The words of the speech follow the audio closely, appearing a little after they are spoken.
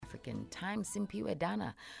African time, Simpiwe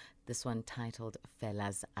Dana. This one titled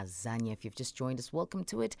Felas Azanya. If you've just joined us, welcome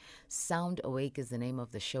to it. Sound Awake is the name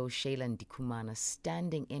of the show. Shayla and Dikumana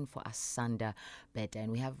standing in for Asanda Beta.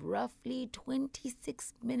 And we have roughly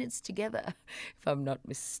 26 minutes together, if I'm not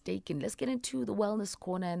mistaken. Let's get into the wellness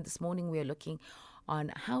corner. And this morning we are looking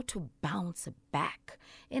on how to bounce back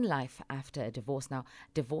in life after a divorce. Now,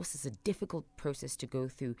 divorce is a difficult process to go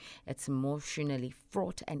through. It's emotionally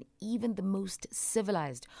fraught, and even the most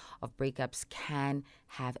civilized of breakups can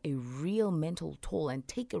have a real mental toll and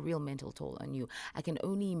take a real mental toll on you. I can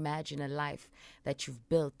only imagine a life that you've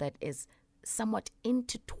built that is somewhat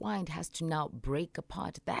intertwined has to now break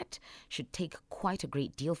apart. That should take quite a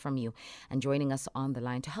great deal from you. And joining us on the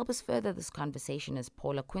line to help us further this conversation is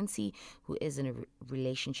Paula Quinsee, who is a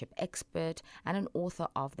relationship expert and an author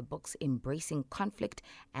of the books Embracing Conflict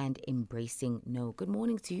and Embracing No. Good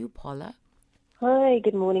morning to you, Paula. Hi,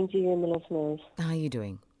 good morning to you and the listeners. How are you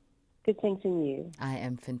doing? Good, thanks, and you? I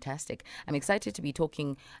am fantastic. I'm excited to be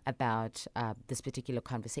talking about this particular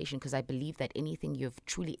conversation because I believe that anything you've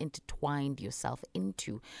truly intertwined yourself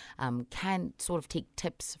into can sort of take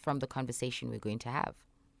tips from the conversation we're going to have.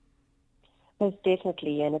 Most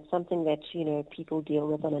definitely, and it's something that, people deal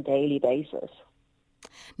with on a daily basis.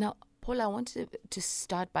 Now, Paula, I wanted to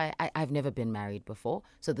start by, I've never been married before,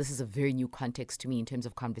 so this is a very new context to me in terms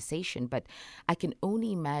of conversation, but I can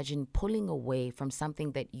only imagine pulling away from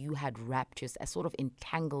something that you had wrapped sort of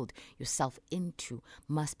entangled yourself into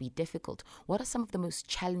must be difficult. What are some of the most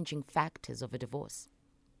challenging factors of a divorce?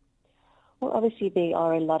 Well, obviously there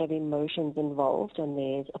are a lot of emotions involved, and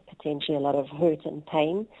there's potentially a lot of hurt and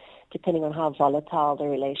pain, depending on how volatile the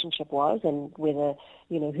relationship was and whether,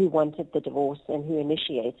 who wanted the divorce and who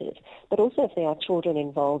initiated it. But also if there are children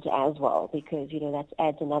involved as well, because, that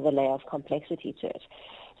adds another layer of complexity to it.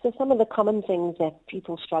 So some of the common things that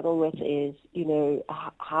people struggle with is,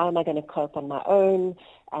 how am I going to cope on my own?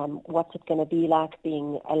 What's it going to be like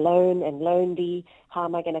being alone and lonely? How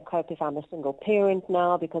am I going to cope if I'm a single parent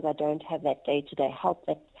now because I don't have that day-to-day help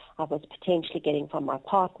that I was potentially getting from my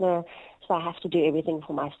partner? So I have to do everything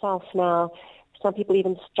for myself now. Some people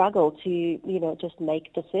even struggle to, just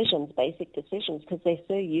make decisions, basic decisions, because they're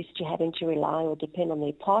so used to having to rely or depend on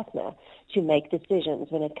their partner to make decisions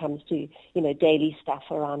when it comes to, daily stuff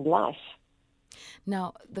around life.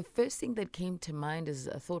 Now, the first thing that came to mind is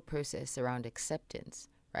a thought process around acceptance,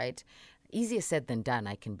 right? Easier said than done,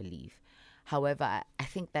 I can believe. However, I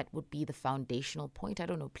think that would be the foundational point. I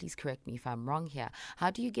don't know, please correct me if I'm wrong here. How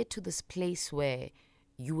do you get to this place where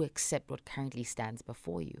you accept what currently stands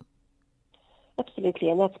before you? Absolutely,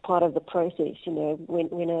 and that's part of the process.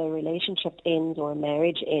 When a relationship ends or a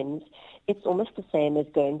marriage ends, it's almost the same as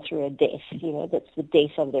going through a death. That's the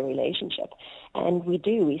death of the relationship. And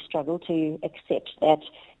we struggle to accept that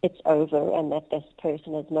it's over and that this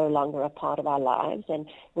person is no longer a part of our lives, and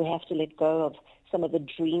we have to let go of some of the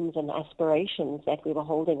dreams and aspirations that we were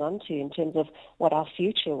holding on to in terms of what our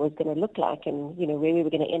future was going to look like and, where we were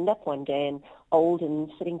going to end up one day and old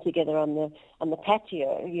and sitting together on the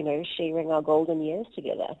patio, sharing our golden years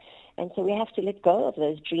together. And so we have to let go of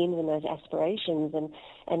those dreams and those aspirations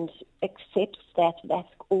and accept that that's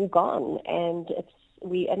all gone, and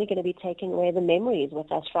we're only going to be taking away the memories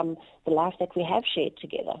with us from the life that we have shared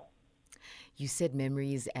together. You said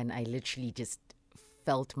memories, and I literally just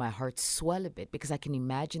felt my heart swell a bit because I can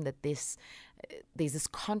imagine that there's this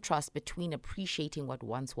contrast between appreciating what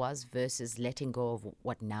once was versus letting go of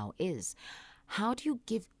what now is. How do you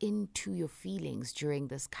give in to your feelings during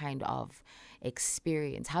this kind of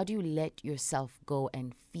experience? How do you let yourself go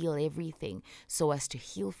and feel everything so as to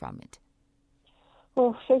heal from it?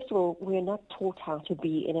 Well, first of all, we're not taught how to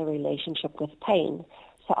be in a relationship with pain.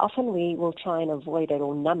 So often we will try and avoid it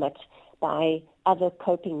or numb it by other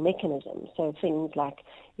coping mechanisms. So things like,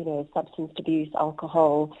 substance abuse,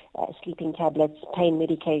 alcohol, sleeping tablets, pain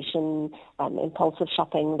medication, impulsive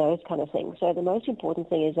shopping, those kind of things. So the most important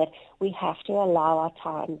thing is that we have to allow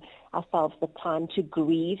ourselves the time to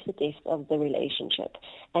grieve the death of the relationship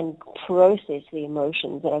and process the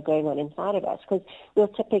emotions that are going on inside of us, because we'll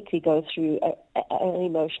typically go through an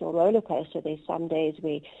emotional roller coaster. There's some days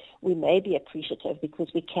we may be appreciative because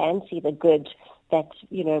we can see the good that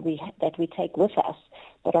we take with us,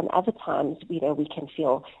 but on other times, we can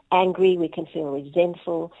feel angry, we can feel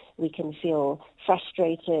resentful, we can feel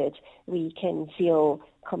frustrated, we can feel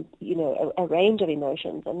a range of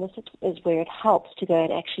emotions, and this is where it helps to go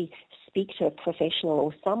and actually speak to a professional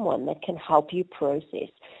or someone that can help you process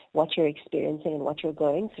what you're experiencing and what you're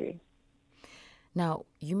going through. Now,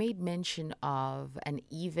 you made mention of an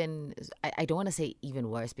even, I don't want to say even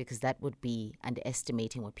worse because that would be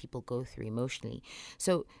underestimating what people go through emotionally.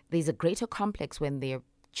 So there's a greater complex when they're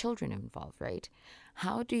children involved, right?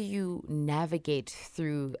 How do you navigate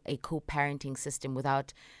through a co-parenting system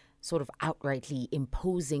without sort of outrightly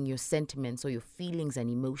imposing your sentiments or your feelings and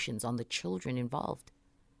emotions on the children involved?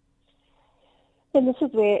 And this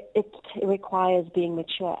is where it requires being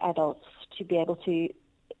mature adults to be able to,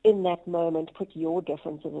 in that moment, put your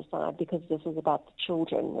differences aside, because this is about the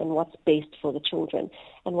children and what's best for the children.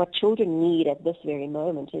 And what children need at this very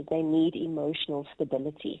moment is they need emotional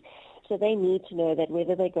stability. So they need to know that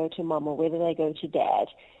whether they go to mom or whether they go to dad,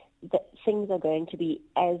 that things are going to be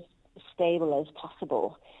as stable as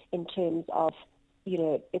possible in terms of,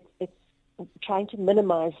 it's trying to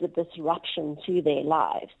minimize the disruption to their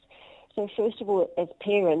lives. So first of all, as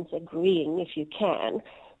parents, agreeing, if you can,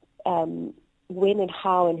 when and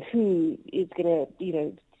how and who is going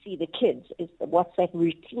to, see the kids. What's that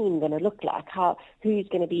routine going to look like? Who's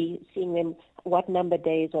going to be seeing them? What number of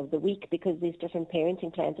days of the week? Because there's different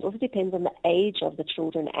parenting plans. It also depends on the age of the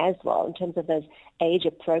children as well, in terms of those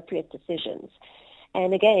age-appropriate decisions.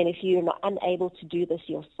 And again, if you're not unable to do this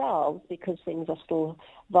yourselves because things are still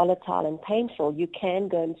volatile and painful, you can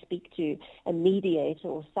go and speak to a mediator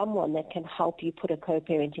or someone that can help you put a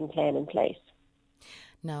co-parenting plan in place.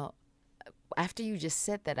 Now, after you just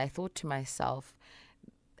said that, I thought to myself,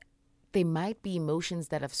 there might be emotions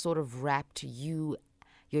that have sort of wrapped you,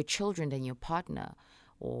 your children and your partner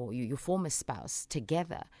or your former spouse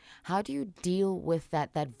together. How do you deal with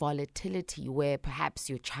that volatility where perhaps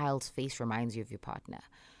your child's face reminds you of your partner?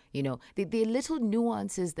 There are little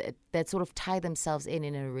nuances that sort of tie themselves in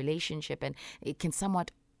a relationship, and it can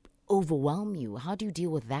somewhat overwhelm you. How do you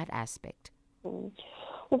deal with that aspect? Well,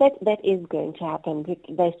 that is going to happen.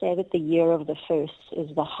 They say that the year of the first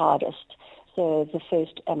is the hardest. So the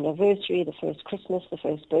first anniversary, the first Christmas, the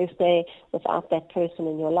first birthday, without that person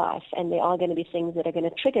in your life. And there are going to be things that are going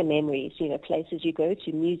to trigger memories, places you go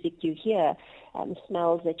to, music you hear,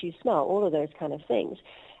 smells that you smell, all of those kind of things.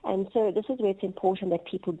 And so this is where it's important that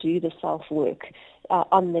people do the self-work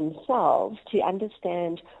on themselves to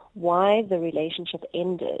understand why the relationship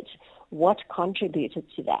ended, what contributed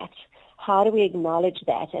to that. How do we acknowledge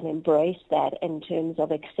that and embrace that in terms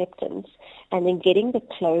of acceptance, and then getting the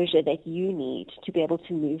closure that you need to be able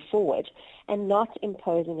to move forward, and not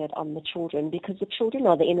imposing it on the children, because the children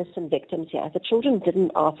are the innocent victims here. The children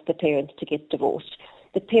didn't ask the parents to get divorced.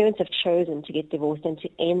 The parents have chosen to get divorced and to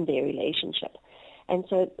end their relationship. And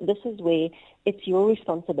so this is where it's your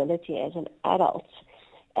responsibility as an adult,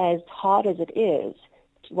 as hard as it is,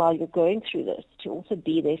 while you're going through this, to also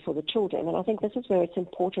be there for the children. And I think this is where it's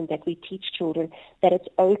important that we teach children that it's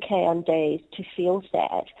okay on days to feel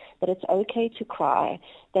sad, that it's okay to cry,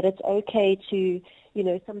 that it's okay to,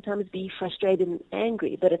 sometimes be frustrated and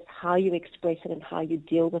angry, but it's how you express it and how you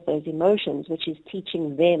deal with those emotions, which is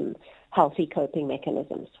teaching them healthy coping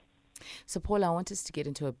mechanisms. So, Paula, I want us to get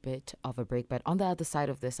into a bit of a break, but on the other side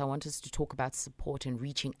of this, I want us to talk about support and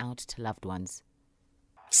reaching out to loved ones.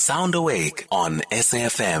 Sound Awake on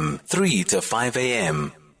SAFM, 3 to 5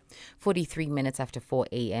 a.m. 43 minutes after 4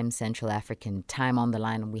 a.m. Central African time. On the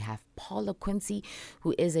line, we have Paula Quinsee,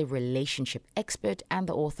 who is a relationship expert and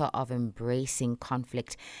the author of Embracing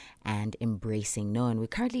Conflict and Embracing No. And we're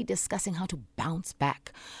currently discussing how to bounce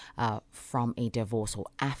back from a divorce or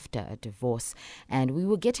after a divorce. And we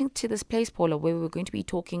were getting to this place, Paula, where we were going to be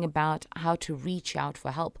talking about how to reach out for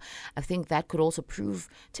help. I think that could also prove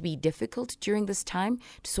to be difficult during this time,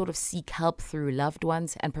 to sort of seek help through loved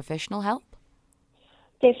ones and professional help.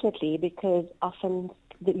 Definitely, because often,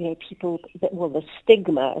 the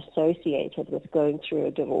stigma associated with going through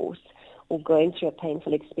a divorce or going through a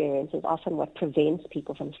painful experience is often what prevents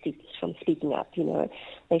people from speaking up.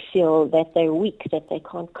 They feel that they're weak, that they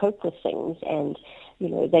can't cope with things, and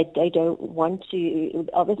they don't want to.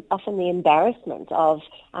 Often the embarrassment of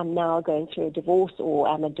I'm now going through a divorce or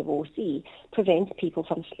I'm a divorcee prevents people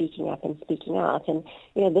from speaking up and speaking out. And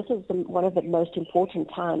this is one of the most important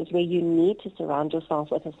times where you need to surround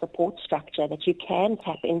yourself with a support structure that you can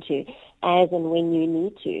tap into as and when you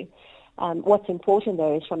need to. What's important,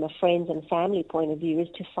 though, is from a friends and family point of view, is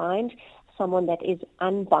to find someone that is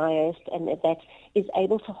unbiased and that is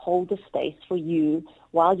able to hold the space for you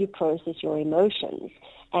while you process your emotions,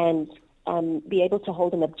 and be able to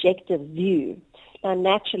hold an objective view. Now,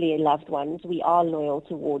 naturally, loved ones, we are loyal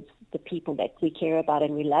towards the people that we care about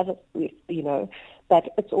and we love, but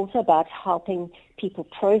it's also about helping people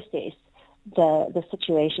process the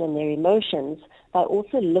situation and their emotions by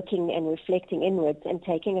also looking and reflecting inwards and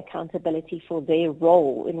taking accountability for their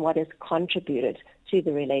role in what has contributed to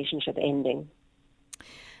the relationship ending.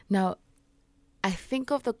 Now, I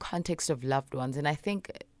think of the context of loved ones, and I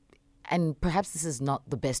think and perhaps this is not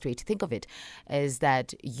the best way to think of it, is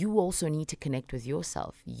that you also need to connect with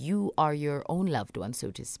yourself. You are your own loved one,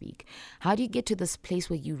 so to speak. How do you get to this place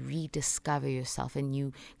where you rediscover yourself and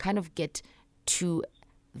you kind of get to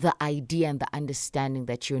the idea and the understanding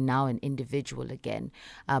that you're now an individual again,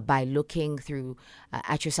 by looking through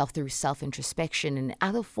at yourself through self-introspection and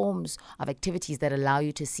other forms of activities that allow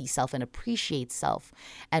you to see self and appreciate self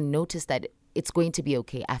and notice that it's going to be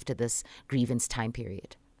okay after this grievance time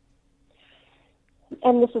period?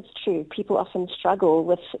 And this is true. People often struggle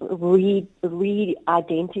with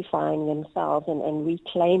re-identifying themselves and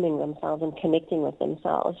reclaiming themselves and connecting with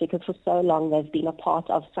themselves, because for so long they've been a part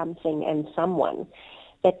of something and someone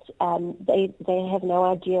that they have no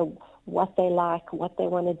idea what they like, what they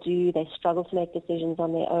want to do. They struggle to make decisions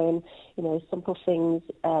on their own, simple things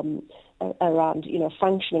around,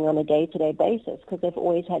 functioning on a day-to-day basis, because they've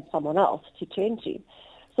always had someone else to turn to.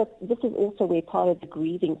 So this is also where part of the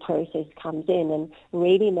grieving process comes in, and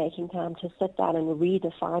really making time to sit down and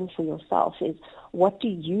redefine for yourself is, what do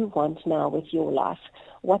you want now with your life?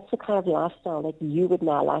 What's the kind of lifestyle that you would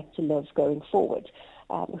now like to live going forward?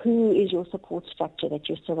 Who is your support structure that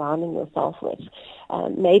you're surrounding yourself with?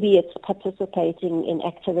 Maybe it's participating in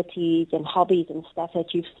activities and hobbies and stuff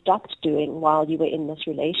that you've stopped doing while you were in this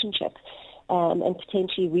relationship, and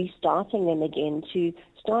potentially restarting them again to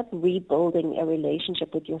start rebuilding a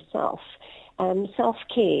relationship with yourself.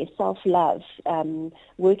 Self-care, self-love,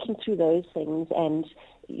 working through those things and,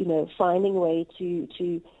 finding a way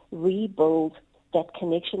to rebuild that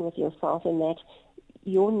connection with yourself, and that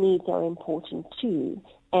your needs are important too,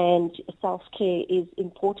 and self-care is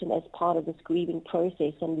important as part of this grieving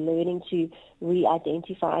process, and learning to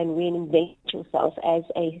re-identify and reinvent yourself as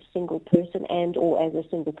a single person and or as a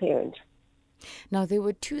single parent. Now, there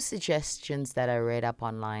were two suggestions that I read up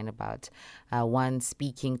online about, one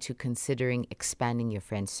speaking to considering expanding your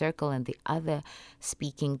friend circle, and the other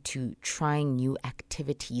speaking to trying new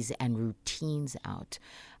activities and routines out.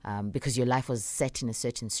 Because your life was set in a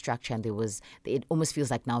certain structure, and it almost feels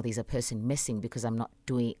like now there's a person missing because I'm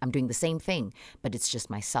doing the same thing, but it's just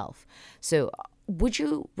myself. So would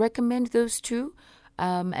you recommend those two?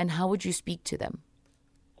 And how would you speak to them?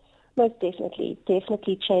 Most definitely.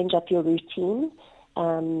 Definitely change up your routine,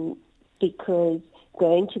 because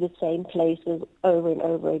going to the same places over and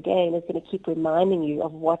over again is going to keep reminding you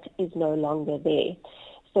of what is no longer there.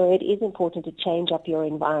 So it is important to change up your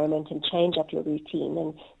environment and change up your routine,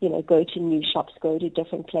 and, go to new shops, go to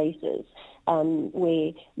different places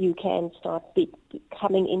where you can start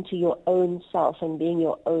coming into your own self and being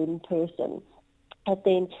your own person. And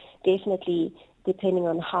then definitely, depending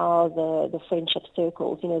on how the friendship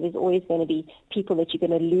circles, there's always going to be people that you're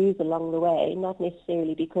going to lose along the way, not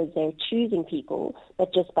necessarily because they're choosing people,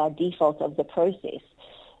 but just by default of the process.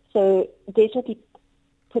 So definitely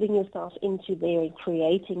putting yourself into there and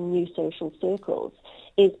creating new social circles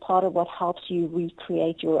is part of what helps you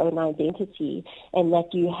recreate your own identity, and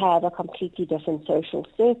that you have a completely different social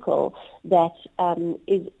circle that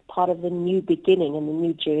is part of the new beginning and the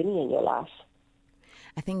new journey in your life.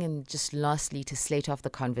 I think, and just lastly, to slate off the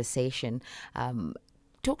conversation,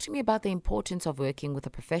 talk to me about the importance of working with a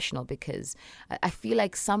professional, because I feel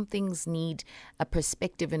like some things need a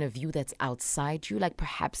perspective and a view that's outside you, like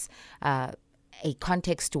perhaps a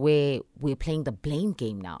context where we're playing the blame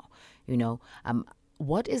game now,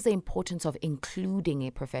 what is the importance of including a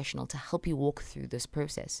professional to help you walk through this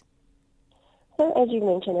process? So as you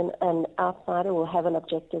mentioned, an outsider will have an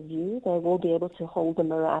objective view. They will be able to hold the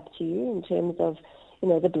mirror up to you in terms of,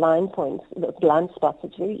 the blind points, the blind spots.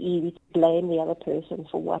 It's very easy to blame the other person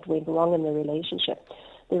for what went wrong in the relationship.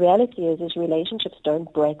 The reality is relationships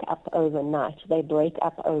don't break up overnight. They break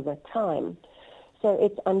up over time. So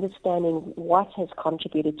it's understanding what has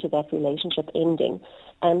contributed to that relationship ending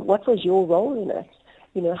and what was your role in it.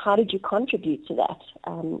 How did you contribute to that?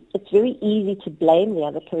 It's very easy to blame the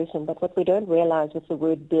other person, but what we don't realize with the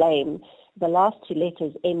word blame, the last two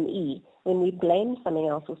letters, M-E, when we blame something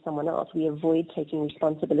else or someone else, we avoid taking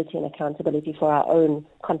responsibility and accountability for our own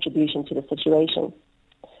contribution to the situation.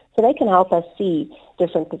 So they can help us see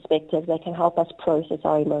different perspectives. They can help us process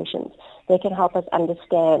our emotions. They can help us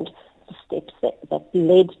understand the steps that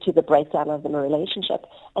led to the breakdown of the relationship,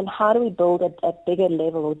 and how do we build a bigger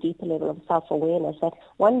level or deeper level of self-awareness that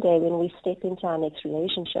one day when we step into our next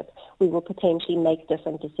relationship, we will potentially make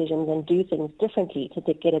different decisions and do things differently to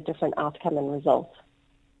get a different outcome and result.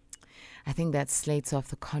 I think that slates off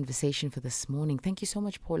the conversation for this morning. Thank you so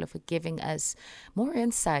much, Paula, for giving us more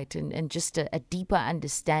insight and just a deeper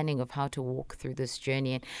understanding of how to walk through this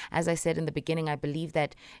journey. And as I said in the beginning, I believe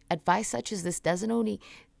that advice such as this doesn't only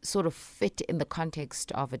sort of fit in the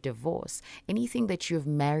context of a divorce? Anything that you've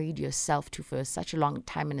married yourself to for such a long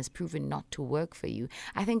time and has proven not to work for you?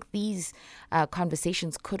 I think these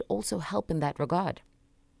conversations could also help in that regard.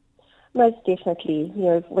 Most definitely.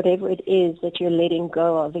 Whatever it is that you're letting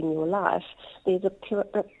go of in your life, there's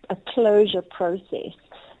a closure process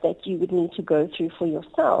that you would need to go through for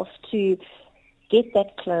yourself to get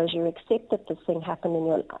that closure, accept that this thing happened in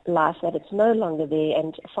your life, that it's no longer there,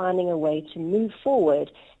 and finding a way to move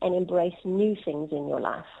forward and embrace new things in your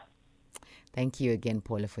life. Thank you again,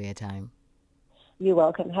 Paula, for your time. You're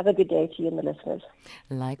welcome. Have a good day to you and the listeners.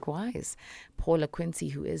 Likewise. Paula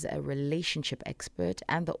Quinsee, who is a relationship expert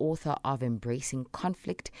and the author of Embracing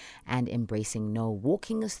Conflict and Embracing No,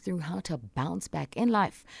 walking us through how to bounce back in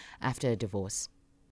life after a divorce.